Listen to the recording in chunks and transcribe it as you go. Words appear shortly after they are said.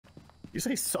You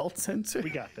say salt sensor? We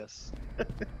got this.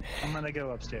 I'm gonna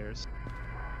go upstairs.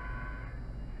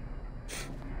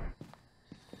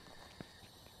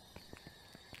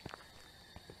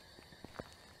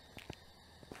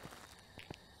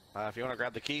 If you want to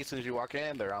grab the key as soon as you walk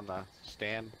in, they're on the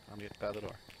stand on the other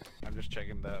door. I'm just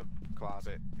checking the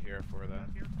closet here for the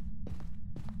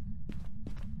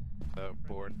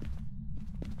board.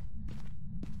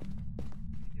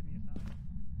 Give me a sign.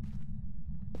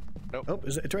 Nope. Oh,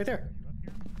 it's right there. Are you up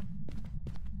here?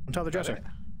 On top of the Got dresser. it?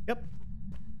 Yep.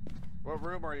 What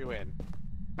room are you in?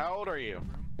 How old are you?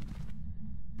 Room?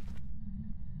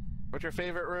 What's your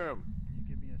favorite room? Can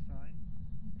you give me a sign?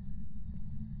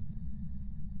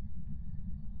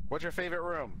 What's your favorite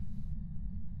room?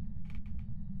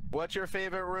 What's your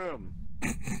favorite room?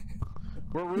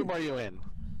 What room are you in?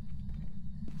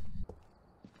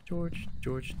 George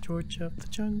of the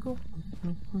jungle.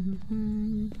 You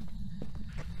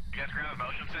guys grab a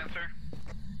motion sensor?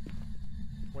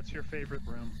 What's your favorite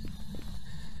room?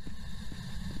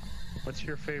 What's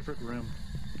your favorite room?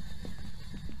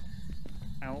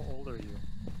 How old are you?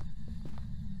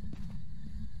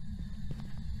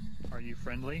 Are you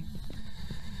friendly?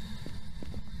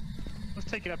 Let's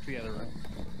take it up to the other room.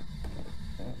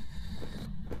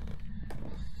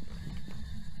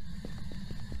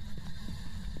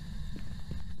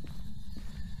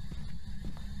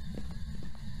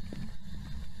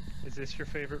 Is this your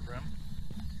favorite room?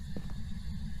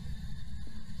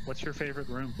 What's your favorite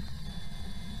room?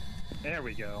 There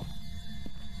we go.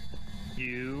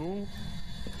 You.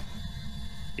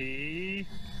 E.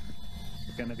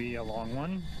 Gonna be a long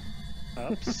one.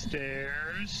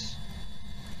 Upstairs.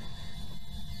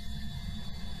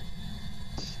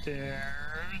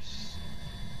 Stairs.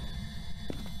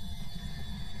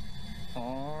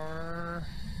 R.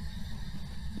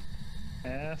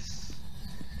 S.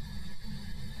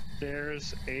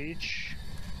 Stairs H.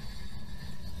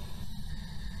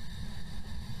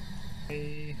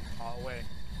 A. Hallway.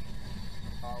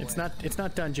 It's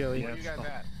not done, Joey. Where you guys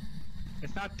at?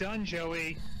 It's not done,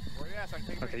 Joey. Where you at? So I can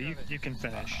take a Okay, picture of it. you can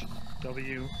finish.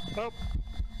 W. Oh.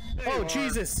 There Oh you are.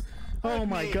 Jesus! Oh Hug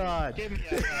my me. God! Give me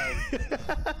a hug.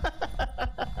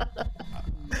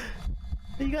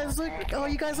 You guys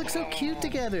look so cute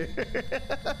together.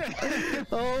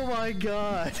 Oh my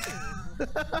God!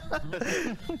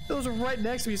 Those are right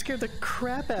next to me. You scared the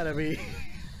crap out of me.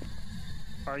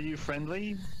 Are you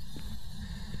friendly?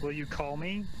 Will you call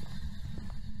me?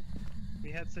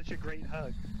 We had such a great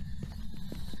hug.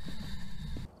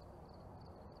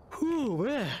 Whew,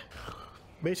 man.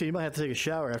 Basically, you might have to take a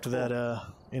shower after that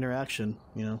interaction.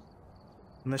 You know,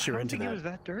 unless you're I don't into think that. it was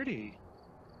that dirty.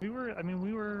 We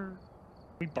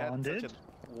Had bonded. such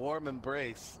a warm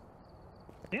embrace.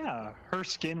 Yeah, her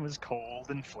skin was cold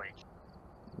and flaky.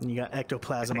 You got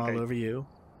ectoplasm I think all over you.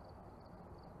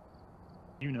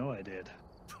 You know I did.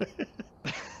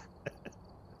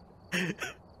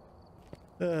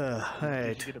 All Did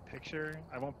right. you get a picture?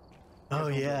 I won't. Oh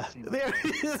won't be able yeah, to see that. there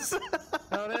it is.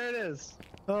 Oh, there it is.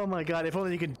 Oh my God! If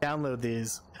only you could download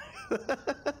these.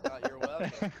 You're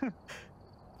welcome.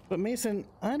 But Mason,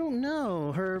 I don't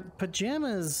know. Her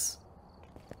pajamas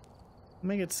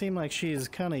make it seem like she's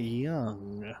kind of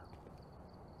young.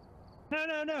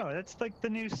 No. That's like the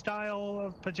new style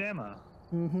of pajama.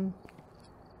 Mm-hmm.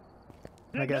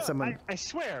 I got someone. I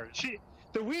swear,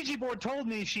 the Ouija board told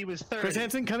me she was 30. Chris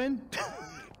Hansen, come in.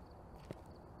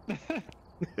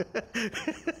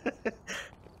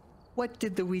 What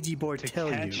did the Ouija board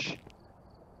tell you?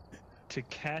 To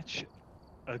catch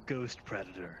a ghost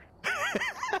predator.